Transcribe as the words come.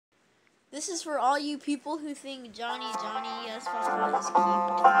This is for all you people who think Johnny, yes, Papa is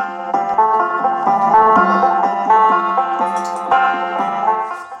cute.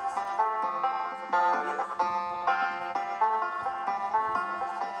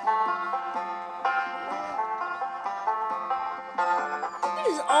 Look at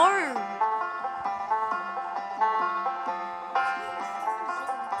his arm.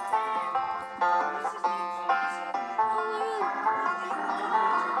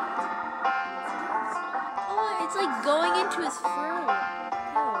 Oh, it's like going into his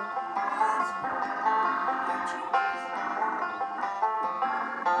throat.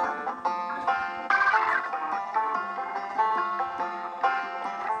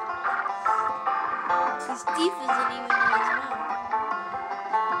 His teeth isn't even in his mouth.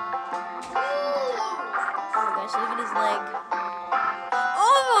 Oh my gosh, look at his leg.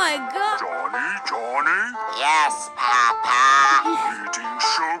 Oh my god! Johnny? Yes, Papa. Eating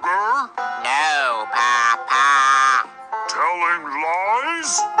sugar? No, Papa. Telling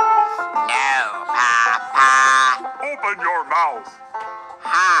lies? No, Papa. Open your mouth.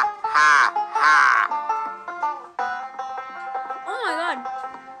 Ha, ha, ha. Oh my god.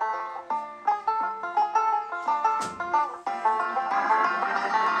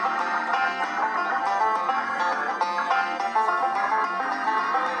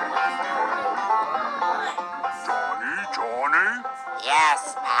 Johnny?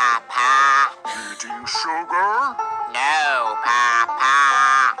 Yes, Papa. Eating sugar? No,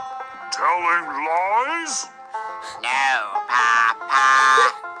 Papa. Telling lies? No,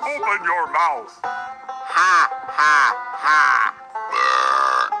 Papa. Open your mouth. Ha, ha, ha.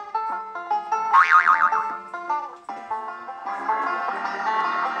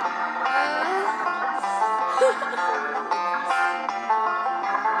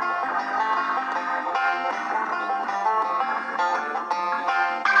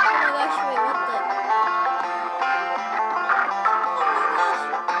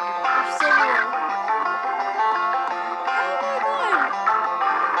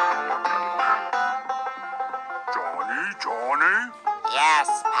 Johnny? Yes,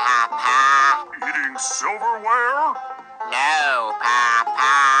 Papa. Eating silverware? No,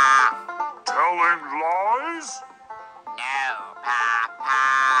 Papa. Telling lies? No,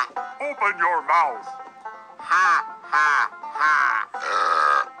 Papa. Open your mouth. Ha, ha, ha.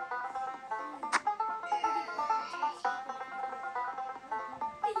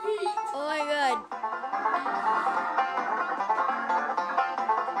 Oh my god.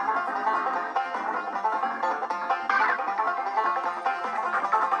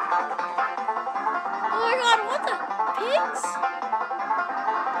 Oh my god, what the pigs?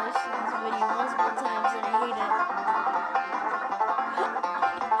 I've seen this video multiple times and I hate it.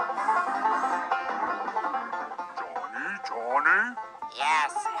 Johnny?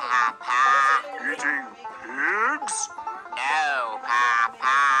 Yes, Papa. Eating pigs? No,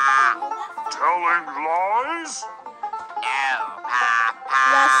 Papa. Telling lies? No, Yeah, Papa.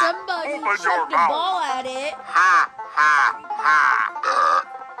 somebody Open your chucked the mouth. ball at it. Ha, ha, ha.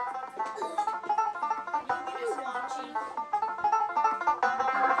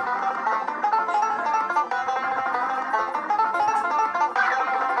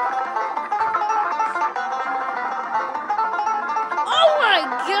 Oh my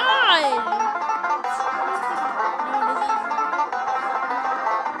god!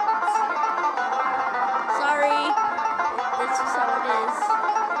 Sorry. That's just how it is.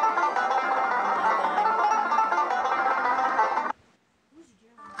 Oh my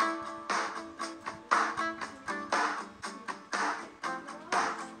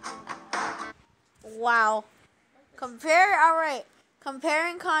god. Wow. Alright. Compare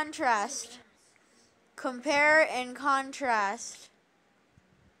and contrast. Compare and contrast.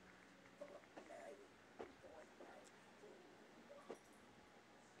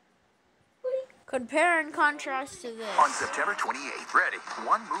 Compare and contrast to this. On September 28th, ready,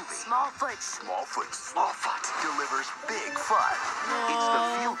 one movie. Smallfoot. Smallfoot delivers big fun. It's the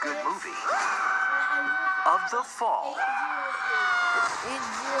feel-good movie of the fall.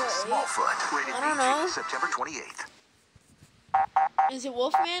 Smallfoot, rated I don't know. PG, September 28th. Is it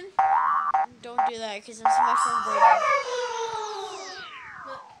Wolfman? Don't do that because I'm seeing my friend Brody.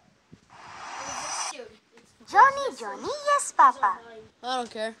 Johnny, yes, Papa. I don't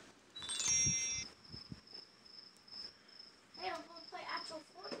care. Hey, I'm going to play actual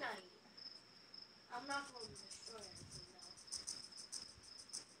Fortnite. I'm not going to destroy anything, though.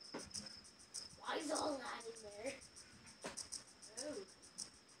 Why is all that in there?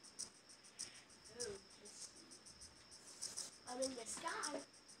 I'm in the sky.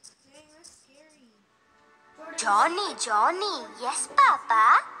 Dang, that's scary. Johnny, yes, Papa.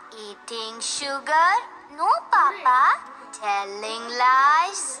 Eating sugar? No, Papa. Telling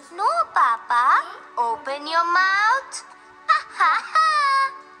lies? No, Papa. Open your mouth. Ha ha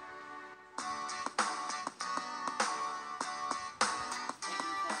ha.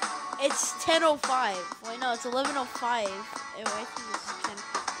 It's 10:05. Wait, no, it's 11:05. I think it's 10.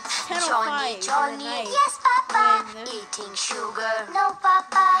 It's 10:05 Johnny, in the night. yes, Papa. When the- Eating sugar? No,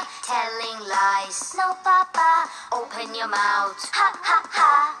 Papa. Telling lies? No, Papa. Open your mouth. Ha ha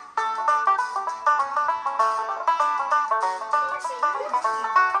ha.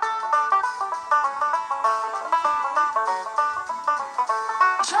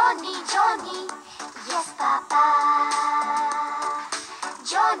 Johnny, Johnny, yes, Papa.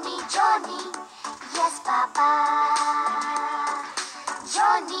 Johnny, Johnny, yes, Papa.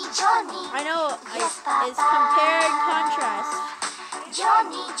 Johnny, Johnny, I know. yes, It's Papa. compare and contrast.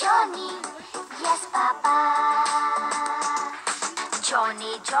 Johnny, Johnny, yes, Papa.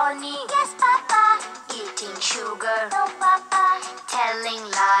 Johnny, Johnny, yes, Papa. Eating sugar? No, Papa. Telling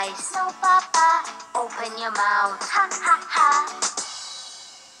lies? No, Papa. Open your mouth. Ha ha ha.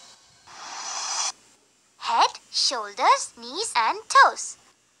 Head, shoulders, knees, and toes.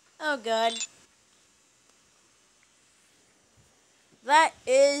 Oh, God. That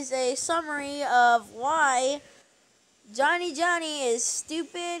is a summary of why Johnny is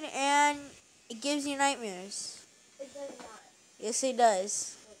stupid and it gives you nightmares. It does not. Yes, it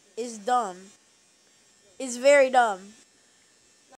does. It's dumb. It's very dumb.